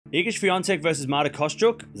Iga Swiatek versus Marta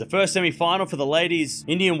Kostyuk is the first semi-final for the ladies'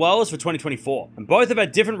 Indian Wells for 2024, and both have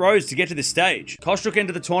had different roads to get to this stage. Kostyuk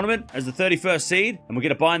entered the tournament as the 31st seed, and will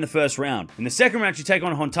get a bye in the first round. In the second round, she take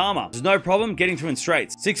on Hontama. There's no problem getting through in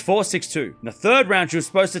straights, 6-4, 6-2. In the third round, she was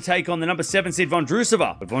supposed to take on the number 7 seed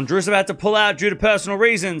Vondrousova, but Vondrousova had to pull out due to personal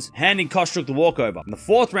reasons, handing Kostyuk the walkover. In the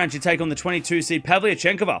fourth round, she take on the 22 seed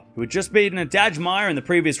Pavlyuchenkova, who had just beaten a Dajmeyer in the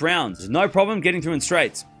previous rounds. There's no problem getting through in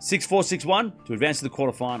straights, 6-4, 6-1 to advance to the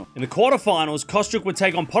quarterfinal. In the quarterfinals, Kostyuk would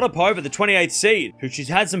take on Potapova, the 28th seed, who she's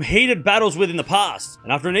had some heated battles with in the past.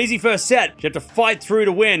 And after an easy first set, she had to fight through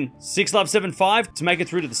to win 6-love, 7-5 to make it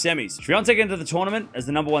through to the semis. Swiatek entered the tournament as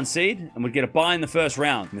the number 1 seed and would get a bye in the first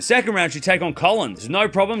round. In the second round, she'd take on Collins. There's no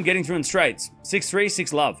problem getting through in straights, 6-3,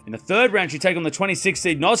 6-love. In the third round, she'd take on the 26th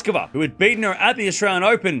seed Noskova, who had beaten her at the Australian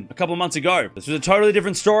Open a couple months ago. This was a totally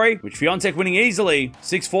different story, with Swiatek winning easily,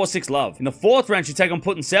 6-4, 6-love. In the fourth round, she'd take on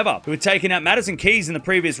Potapova, who had taken out Madison Keys in the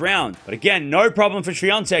previous round. But again, no problem for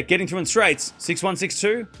Swiatek getting through in straights, 6-1,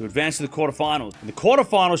 6-2 to advance to the quarterfinals. In the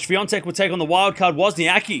quarterfinals, Swiatek would take on the wildcard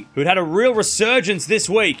Wozniacki, who had had a real resurgence this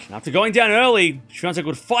week. And after going down early, Swiatek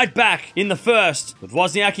would fight back in the first, with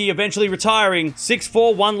Wozniacki eventually retiring,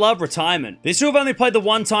 6-4, 1-love retirement. This two have only played the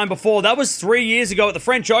one time before. That was 3 years ago at the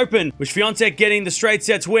French Open, with Swiatek getting the straight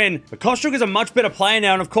sets win. But Kostyuk is a much better player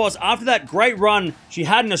now, and of course, after that great run she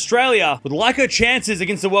had in Australia, would like her chances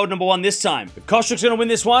against the world number 1 this time. If Kostyuk's going to win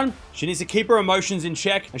this one, she needs to keep her emotions in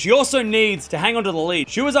check, and she also needs to hang on to the lead.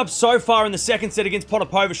 She was up so far in the second set against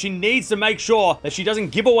Potapova, she needs to make sure that she doesn't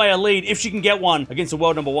give away a lead if she can get one against the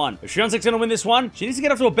world number 1. If Swiatek's going to win this one, she needs to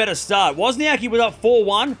get off to a better start. Wozniacki was up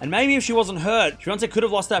 4-1, and maybe if she wasn't hurt, Swiatek could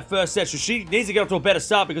have lost that first set, so she needs to get off to a better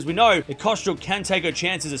start because we know that Kostyuk can take her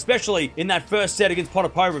chances, especially in that first set against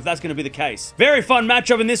Potapova if that's going to be the case. Very fun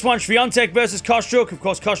matchup in this one, Swiatek versus Kostyuk. Of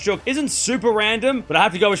course, Kostyuk isn't super random, but I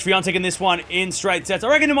have to go with Swiatek in this one in straight sets. I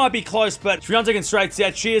reckon it might be close, but Swiatek in straight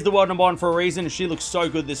sets, she is the world number 1 for a reason, and she looks so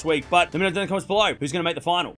good this week. But let me know down in the comments below who's going to make the final.